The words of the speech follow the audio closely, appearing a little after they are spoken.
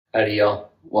Howdy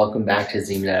y'all, welcome back to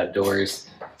Zeman Outdoors.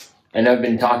 I know I've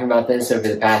been talking about this over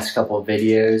the past couple of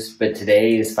videos, but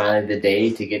today is finally the day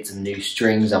to get some new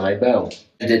strings on my bow.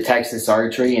 I did Texas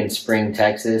Archery in Spring,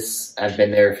 Texas. I've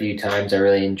been there a few times. I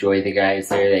really enjoy the guys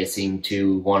there. They seem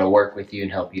to want to work with you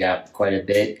and help you out quite a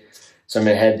bit. So I'm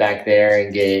going to head back there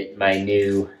and get my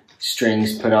new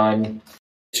strings put on.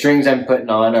 The strings I'm putting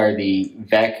on are the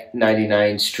VEC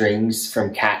 99 strings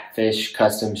from Catfish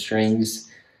Custom Strings.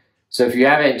 So if you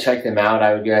haven't checked them out,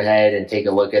 I would go ahead and take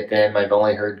a look at them. I've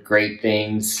only heard great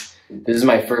things. This is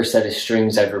my first set of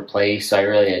strings I've replaced, so I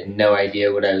really had no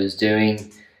idea what I was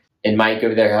doing. And Mike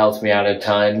over there helped me out a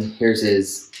ton. Here's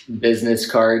his business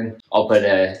card. I'll put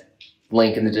a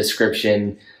link in the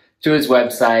description to his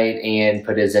website and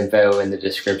put his info in the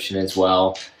description as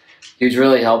well. He was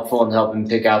really helpful in helping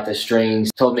pick out the strings,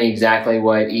 told me exactly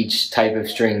what each type of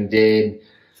string did,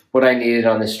 what I needed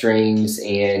on the strings,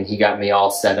 and he got me all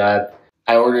set up.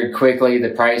 I ordered quickly.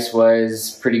 The price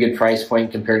was pretty good price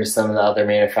point compared to some of the other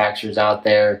manufacturers out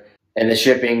there. And the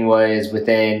shipping was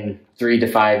within 3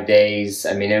 to 5 days.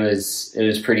 I mean, it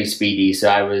was pretty speedy. So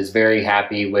I was very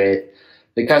happy with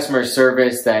the customer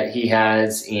service that he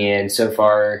has. And so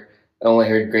far, I only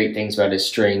heard great things about his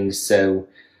strings. So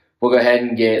we'll go ahead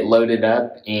and get loaded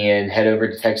up and head over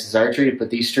to Texas Archery to put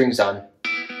these strings on.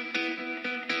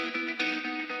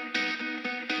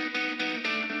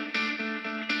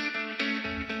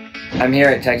 I'm here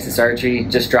at Texas Archery,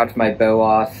 just dropped my bow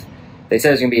off. They said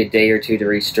it was going to be a day or two to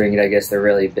restring it. I guess they're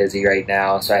really busy right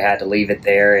now, so I had to leave it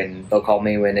there, and they'll call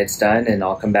me when it's done, and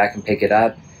I'll come back and pick it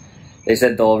up. They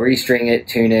said they'll restring it,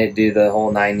 tune it, do the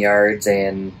whole 9 yards,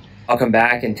 and I'll come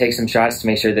back and take some shots to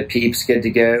make sure the peep's good to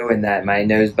go and that my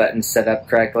nose button's set up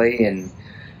correctly, and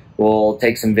we'll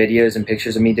take some videos and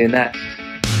pictures of me doing that.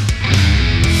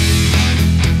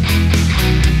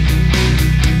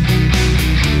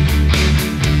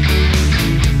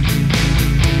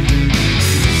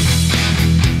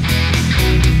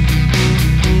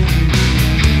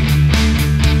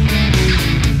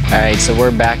 Alright, so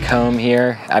we're back home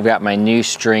here. I've got my new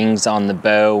strings on the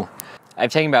bow. I've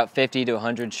taken about 50 to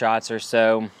 100 shots or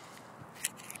so.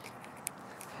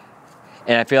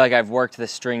 And I feel like I've worked the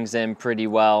strings in pretty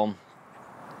well.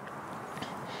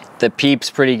 The peep's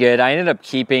pretty good. I ended up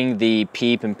keeping the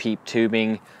peep and peep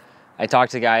tubing. I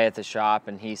talked to a guy at the shop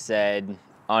and he said,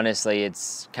 honestly,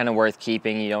 it's kind of worth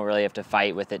keeping. You don't really have to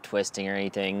fight with it twisting or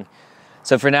anything.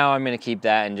 So for now, I'm going to keep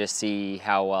that and just see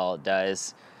how well it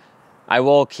does. I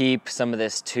will keep some of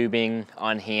this tubing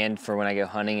on hand for when I go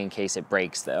hunting in case it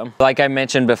breaks though. Like I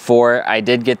mentioned before, I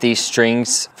did get these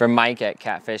strings from Mike at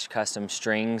Catfish Custom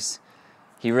Strings.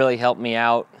 He really helped me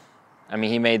out. I mean,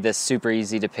 he made this super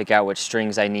easy to pick out which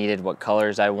strings I needed, what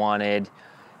colors I wanted,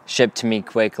 shipped to me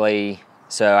quickly,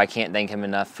 so I can't thank him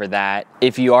enough for that.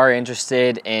 If you are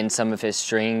interested in some of his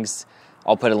strings,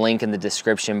 I'll put a link in the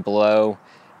description below,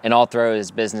 and I'll throw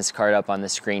his business card up on the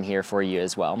screen here for you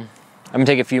as well. I'm gonna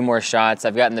take a few more shots.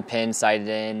 I've gotten the pin sighted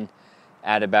in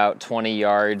at about 20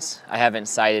 yards. I haven't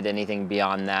sighted anything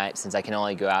beyond that since I can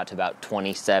only go out to about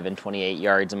 27, 28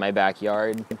 yards in my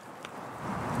backyard.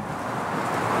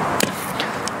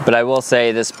 But I will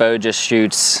say this bow just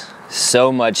shoots so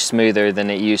much smoother than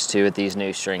it used to with these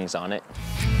new strings on it.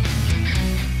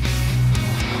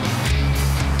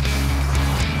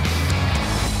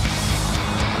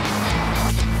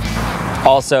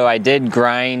 Also, I did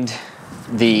grind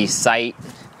the sight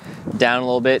down a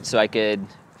little bit so I could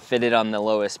fit it on the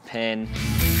lowest pin.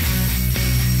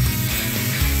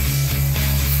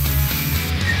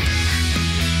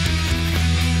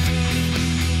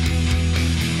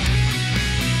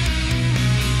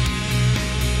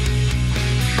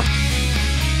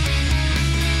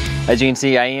 As you can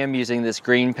see, I am using this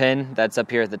green pin that's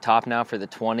up here at the top now for the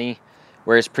 20,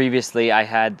 whereas previously I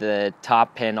had the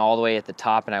top pin all the way at the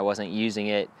top and I wasn't using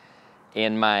it,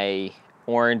 and my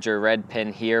orange or red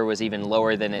pin here was even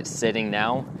lower than it's sitting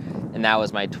now, and that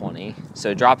was my 20.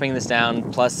 So dropping this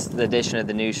down plus the addition of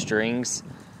the new strings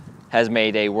has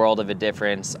made a world of a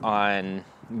difference on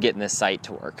getting this sight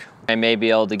to work. I may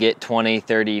be able to get 20,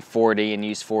 30, 40 and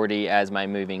use 40 as my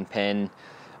moving pin.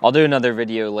 I'll do another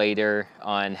video later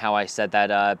on how I set that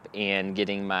up and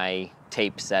getting my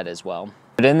tape set as well.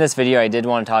 But in this video I did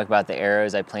want to talk about the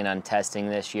arrows I plan on testing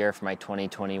this year for my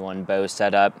 2021 bow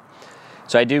setup.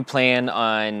 So I do plan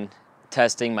on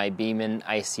testing my Beeman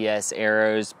ICS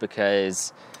arrows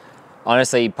because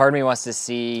honestly, part of me wants to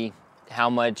see how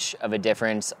much of a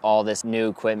difference all this new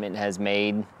equipment has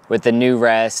made. With the new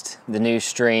rest, the new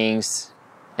strings,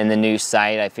 and the new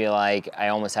sight, I feel like I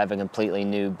almost have a completely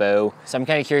new bow. So I'm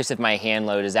kind of curious if my hand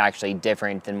load is actually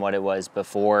different than what it was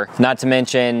before. Not to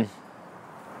mention,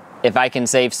 if I can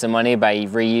save some money by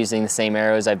reusing the same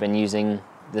arrows I've been using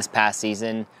this past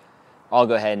season, I'll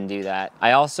go ahead and do that.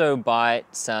 I also bought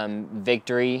some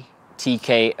Victory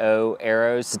TKO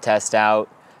arrows to test out.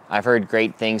 I've heard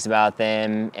great things about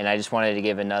them, and I just wanted to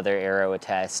give another arrow a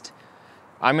test.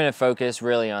 I'm going to focus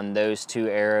really on those two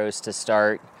arrows to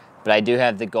start, but I do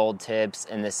have the gold tips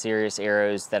and the Sirius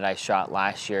arrows that I shot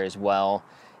last year as well,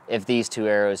 if these two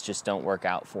arrows just don't work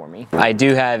out for me. I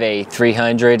do have a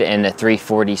 300 and a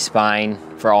 340 spine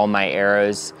for all my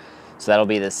arrows, so that'll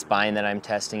be the spine that I'm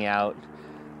testing out.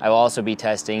 I will also be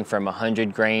testing from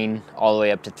 100 grain all the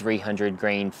way up to 300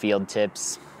 grain field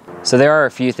tips. So there are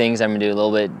a few things I'm going to do a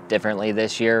little bit differently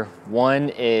this year. One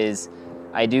is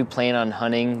I do plan on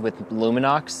hunting with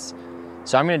Luminox,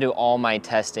 so I'm going to do all my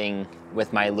testing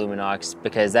with my Luminox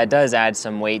because that does add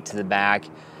some weight to the back,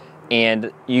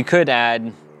 and you could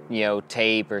add, you know,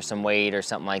 tape or some weight or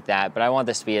something like that, but I want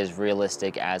this to be as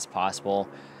realistic as possible.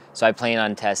 So I plan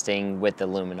on testing with the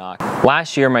Luminox.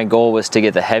 Last year my goal was to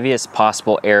get the heaviest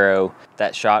possible arrow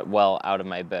that shot well out of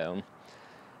my bow.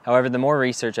 However, the more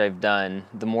research I've done,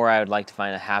 the more I would like to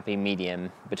find a happy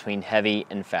medium between heavy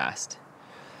and fast.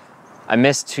 I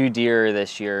missed 2 deer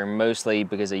this year, mostly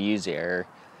because of user error,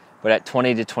 but at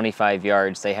 20 to 25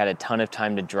 yards they had a ton of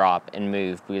time to drop and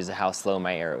move because of how slow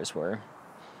my arrows were.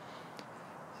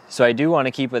 So I do want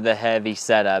to keep with the heavy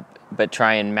setup, but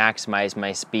try and maximize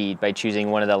my speed by choosing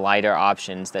one of the lighter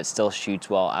options that still shoots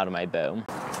well out of my bow.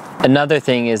 Another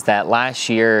thing is that last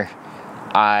year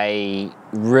I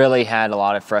really had a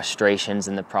lot of frustrations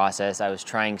in the process. I was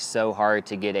trying so hard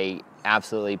to get a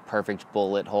absolutely perfect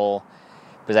bullet hole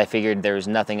because I figured there was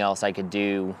nothing else I could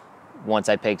do once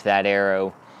I picked that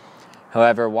arrow.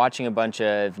 However, watching a bunch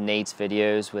of Nate's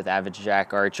videos with Average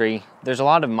Jack Archery, there's a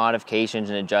lot of modifications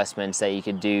and adjustments that you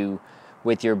could do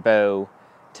with your bow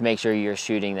to make sure you're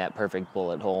shooting that perfect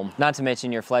bullet hole. Not to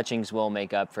mention your fletchings will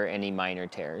make up for any minor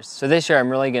tears. So this year I'm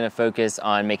really going to focus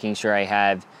on making sure I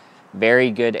have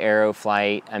very good arrow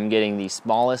flight. I'm getting the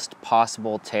smallest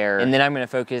possible tear, and then I'm going to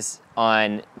focus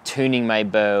on tuning my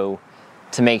bow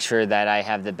to make sure that I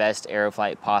have the best arrow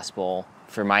flight possible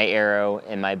for my arrow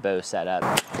and my bow setup.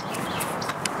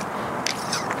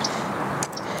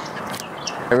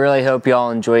 I really hope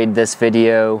y'all enjoyed this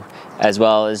video, as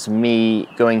well as me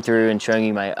going through and showing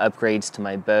you my upgrades to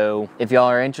my bow. If y'all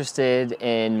are interested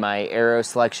in my arrow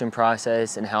selection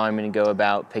process and how I'm going to go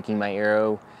about picking my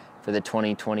arrow for the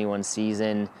 2021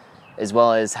 season, as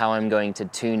well as how I'm going to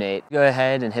tune it, go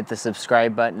ahead and hit the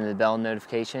subscribe button and the bell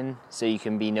notification so you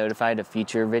can be notified of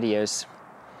future videos.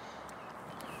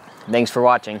 Thanks for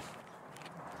watching.